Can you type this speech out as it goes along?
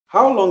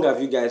How long have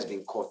you guys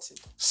been courting?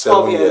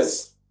 7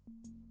 years.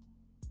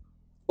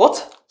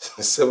 What?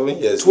 7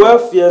 years.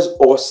 12 years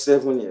or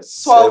 7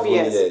 years? 12 7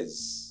 years.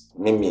 years.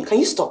 Mimi. Can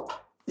you stop?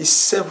 It's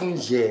 7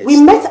 years.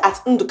 We met at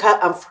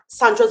Nduka and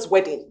Sandra's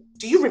wedding.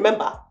 Do you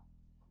remember?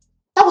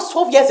 That was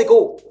 12 years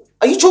ago.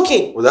 Are you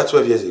joking? Was that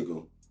 12 years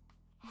ago?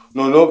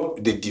 No,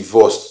 they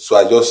divorced, so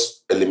I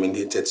just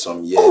eliminated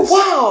some years. Oh,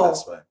 wow.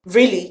 That's why.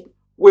 Really?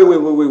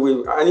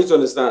 Wait. I need to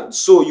understand.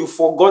 So you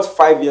forgot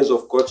 5 years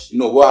of courtship?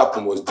 No, what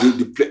happened was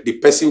the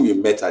person we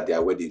met at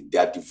their wedding, they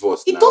are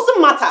divorced It now.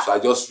 doesn't matter. So I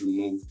just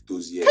removed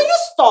those years. Can you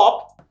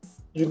stop?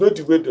 You know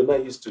the way Donna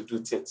used to do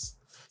things.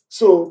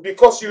 So,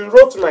 because you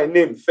wrote my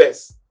name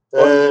first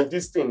on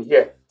this thing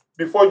here,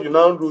 before you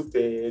now wrote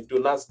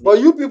Donna's name. But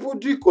you people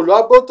do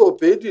collaborate to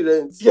pay the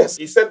rent. Yes,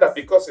 he said that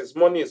because his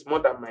money is more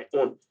than my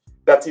own,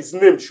 that his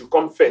name should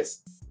come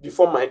first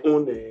before my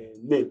own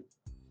name.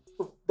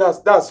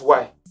 That's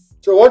why.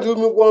 So what do you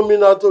want me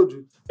now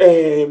to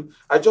do?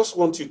 I just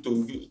want you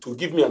to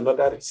give me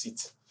another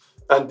receipt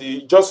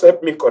and just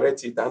help me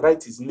correct it and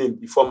write his name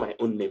before my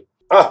own name.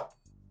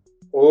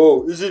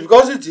 Oh, is it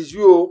because it is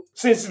you?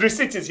 Since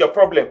receipt is your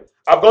problem,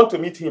 I've gone to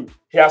meet him.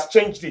 He has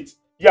changed it.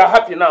 You are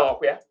happy now,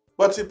 okay?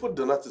 But he put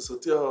Donatus, so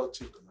tell how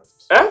cheap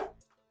Donatus. Huh?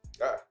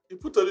 He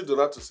put only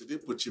Donatus, he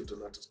didn't put cheap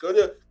Donatus.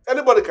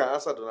 Anybody can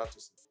answer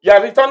Donatus. You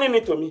are returning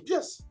it to me?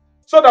 Yes.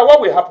 So that what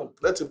will happen?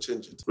 Let him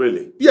change it.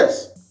 Really?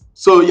 Yes.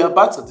 So your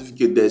birth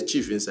certificate, there's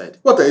chief inside.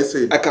 What are you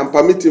saying? I can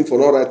permit him for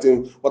not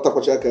writing what a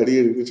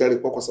career,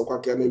 Richard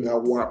Pokosaka, name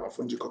Awara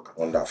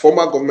Funjikoka,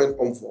 former government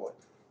envoy,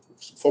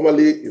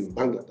 formerly in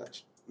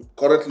Bangladesh.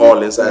 Currently,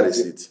 All inside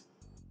receipt.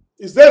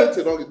 Is there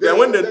anything wrong? Then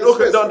when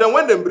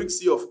they bring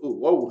CFO,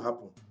 what will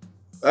happen?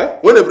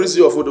 When they bring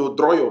CFO, they will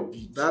draw your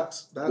bid. That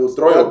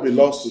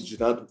belongs to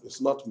Jinadu. It's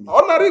not me.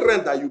 Ordinary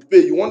rent that you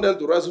pay, you want them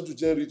to write to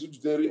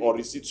January on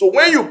receipt. So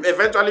when you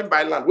eventually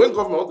buy land, when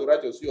government want to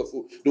write your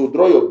CFO, they will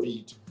draw your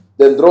bid,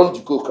 then draw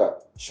the coca,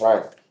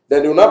 shrine.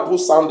 Then they will not put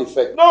sound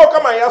effect. No,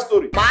 come and hear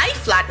story. My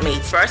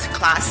Flatmates First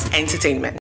Class Entertainment.